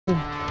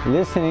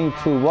listening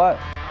to what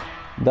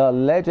the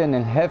legend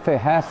and Jefe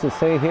has to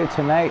say here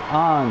tonight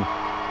on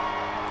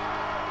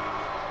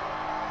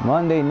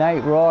Monday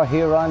Night Raw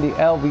here on the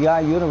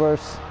LVI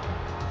Universe.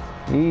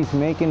 He's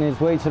making his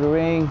way to the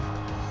ring,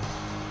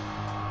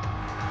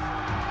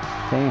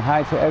 saying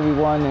hi to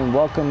everyone and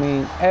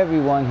welcoming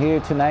everyone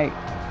here tonight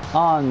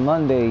on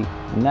Monday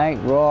Night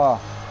Raw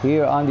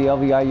here on the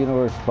LVI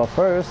Universe. But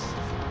first,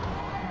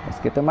 let's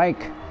get the mic.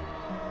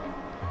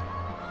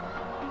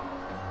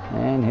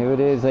 And here it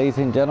is, ladies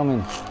and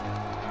gentlemen.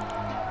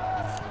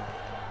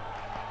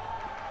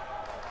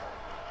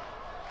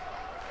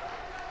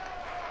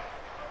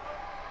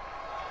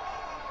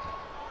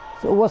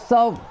 So what's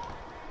up,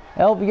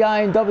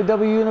 LVI and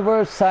WWE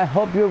Universe? I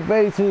hope you're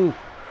ready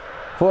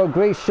for a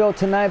great show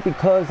tonight,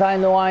 because I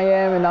know I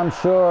am, and I'm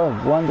sure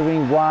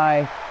wondering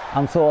why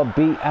I'm so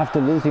upbeat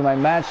after losing my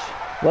match.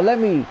 Well, let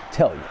me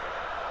tell you.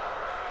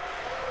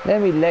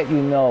 Let me let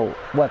you know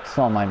what's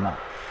on my mind.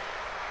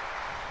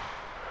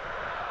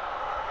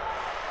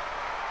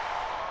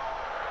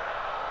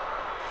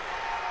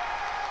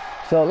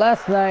 So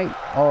last night,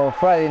 or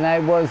Friday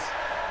night, was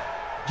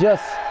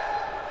just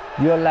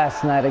your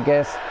last night, I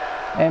guess.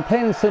 And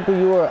plain and simple,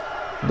 you were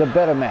the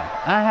better man.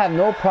 I have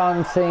no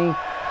problem saying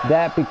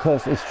that,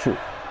 because it's true.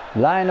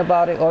 Lying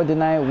about it or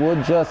denying it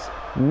would just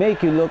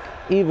make you look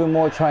even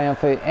more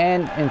triumphant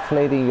and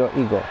inflating your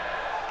ego.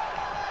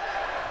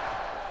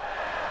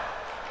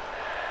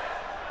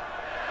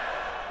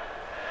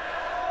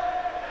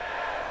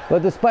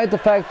 But despite the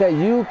fact that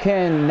you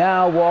can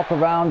now walk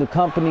around the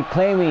company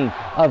claiming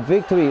a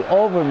victory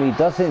over me,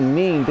 doesn't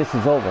mean this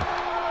is over.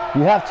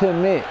 You have to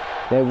admit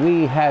that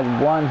we had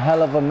one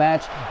hell of a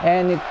match,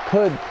 and it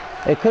could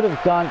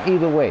have gone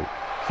either way.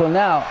 So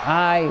now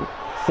I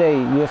say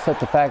you accept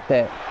the fact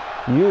that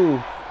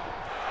you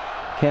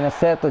can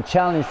accept a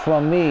challenge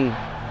from me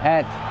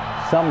at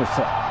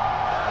SummerSlam.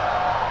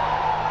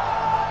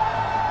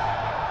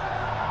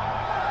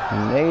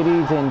 And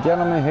ladies and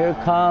gentlemen, here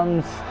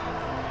comes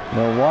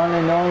the one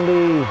and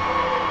only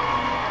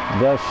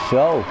The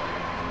Show.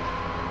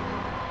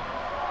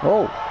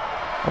 Oh,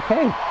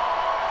 okay.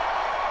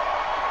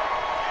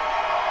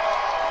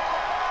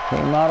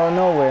 Came out of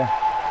nowhere.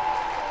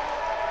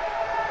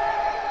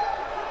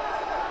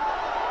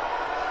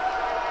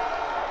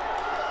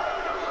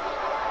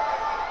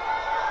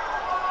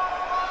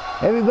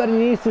 Everybody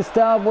needs to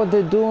stop what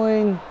they're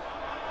doing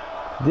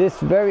this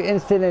very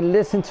instant and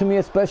listen to me,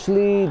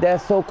 especially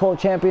that so-called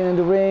champion in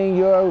the ring.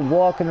 You're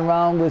walking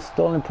around with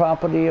stolen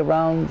property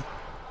around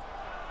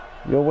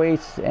your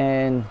waist,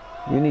 and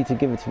you need to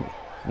give it to me.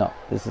 No,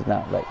 this is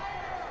not right.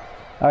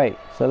 All right,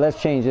 so let's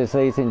change this,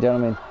 ladies and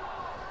gentlemen.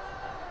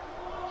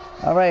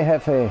 All right,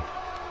 Jefe,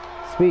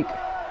 speak.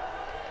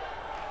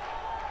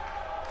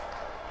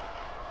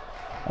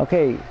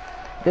 Okay,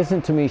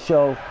 listen to me,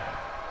 show.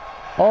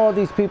 All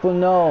these people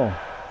know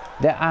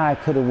that I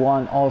could have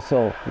won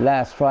also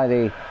last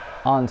Friday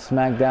on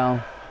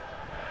SmackDown,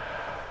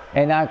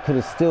 and I could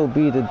have still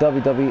be the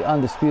WWE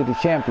Undisputed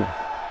Champion.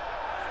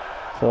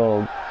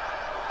 So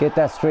get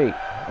that straight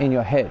in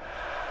your head.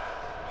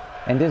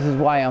 And this is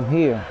why I'm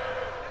here,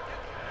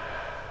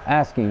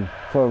 asking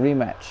for a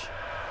rematch.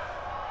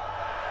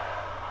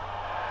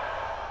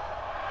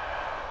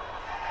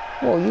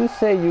 Well, you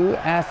say you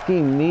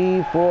asking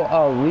me for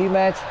a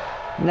rematch?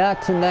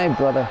 Not tonight,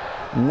 brother.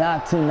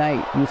 Not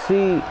tonight. You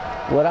see,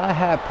 what I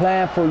have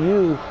planned for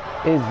you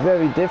is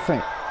very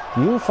different.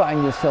 You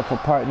find yourself a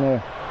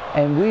partner,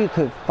 and we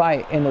could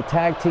fight in a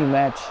tag team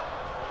match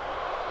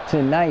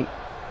tonight.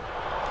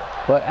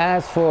 But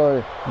as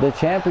for the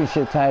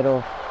championship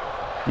title,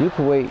 you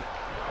can wait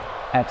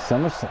at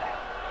SummerSlam.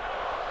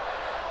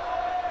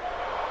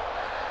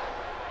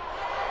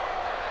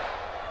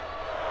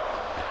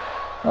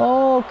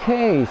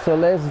 Okay, so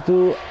let's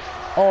do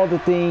all the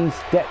things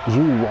that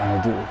you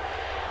want to do.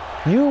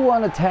 You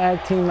want a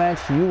tag team match,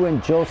 you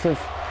and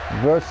Joseph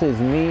versus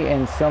me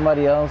and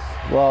somebody else?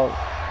 Well,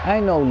 I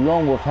know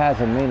Lone Wolf has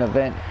a main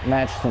event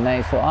match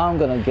tonight, so I'm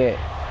going to get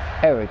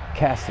Eric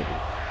Cassidy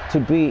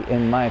to be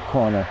in my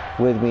corner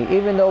with me,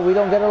 even though we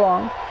don't get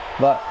along,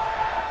 but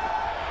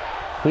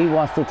he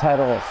wants the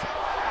title also.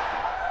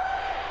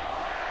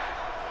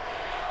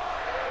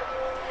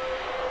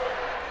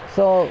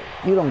 So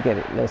you don't get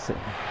it. Listen,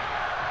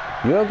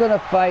 you're gonna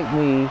fight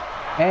me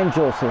and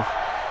Joseph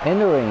in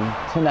the ring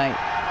tonight,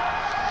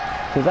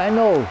 because I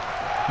know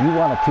you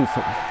want a piece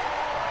of me,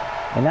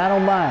 and I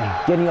don't mind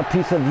getting a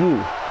piece of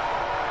you.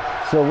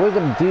 So we're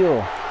gonna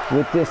deal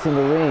with this in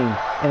the ring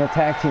in a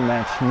tag team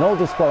match. No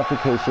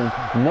disqualification,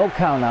 no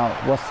count out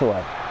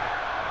whatsoever.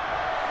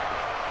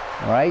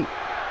 All right?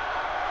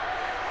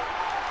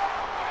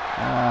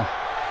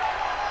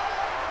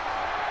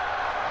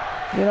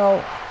 You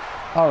know,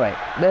 all right,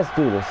 let's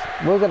do this.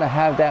 We're gonna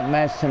have that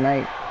match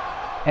tonight,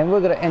 and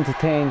we're gonna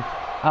entertain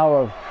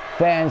our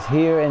fans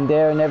here and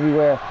there and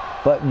everywhere.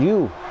 But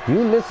you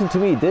listen to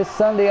me. This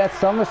Sunday at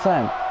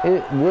SummerSlam,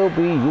 it will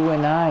be you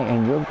and I,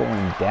 and you're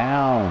going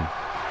down,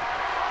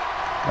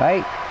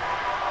 right?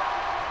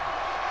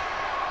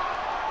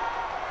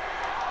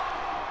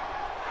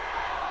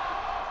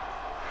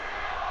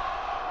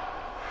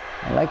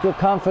 like your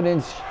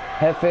confidence,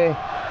 Jefe.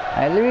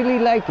 I really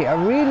like it.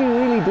 I really,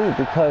 really do,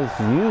 because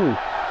you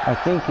are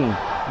thinking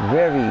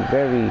very,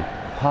 very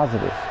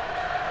positive.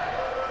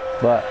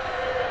 But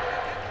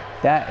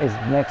that is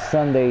next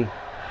Sunday,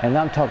 and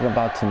I'm talking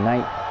about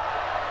tonight.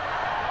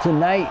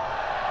 Tonight,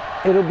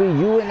 it'll be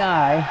you and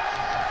I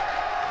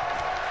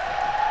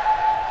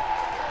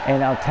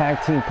and our tag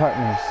team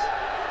partners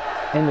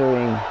in the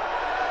ring.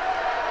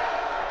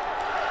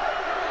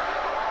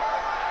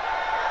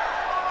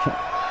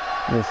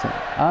 Listen,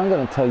 I'm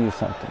gonna tell you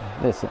something.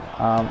 Listen,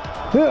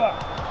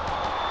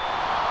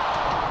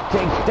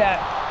 take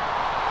that.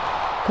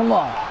 Come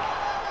on.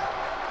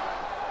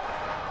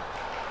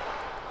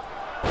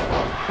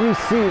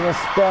 Receive a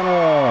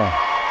stunner.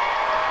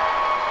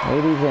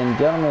 Ladies and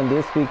gentlemen,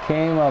 this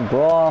became a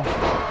brawl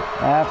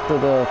after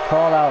the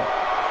call out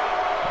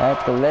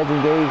that the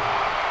legend gave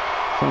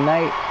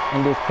tonight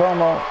in this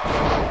promo,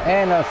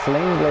 and a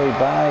sling blade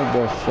by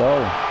the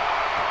show.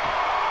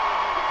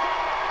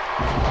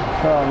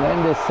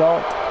 Tremendous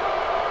salt.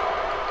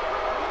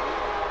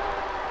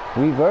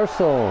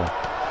 Reversal.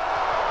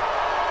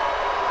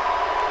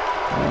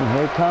 And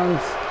here comes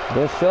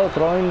the show,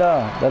 throwing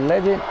the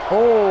legend.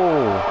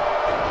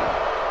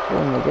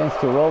 Going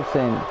against the ropes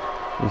and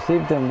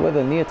received them with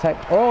a knee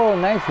attack. Oh,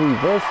 nice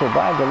reversal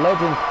by the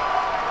legend.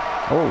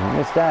 Oh,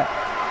 missed that.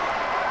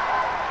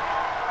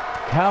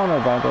 Counter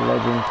by the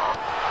legend.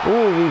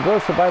 Oh,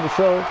 reversal by the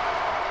show.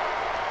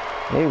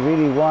 They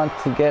really want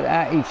to get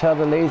at each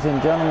other, ladies and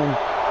gentlemen.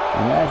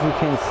 And as you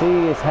can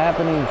see, it's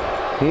happening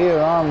here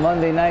on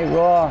Monday Night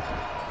Raw.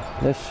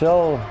 The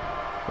show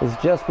is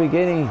just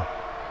beginning.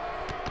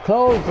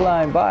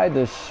 Clothesline by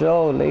the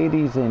show,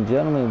 ladies and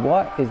gentlemen.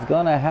 What is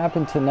gonna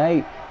happen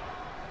tonight?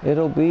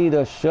 It'll be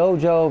the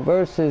Shoujo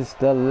versus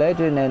the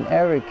Legend and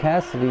Eric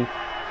Cassidy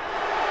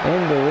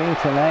in the ring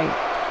tonight.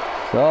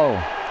 So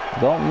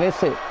don't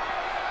miss it.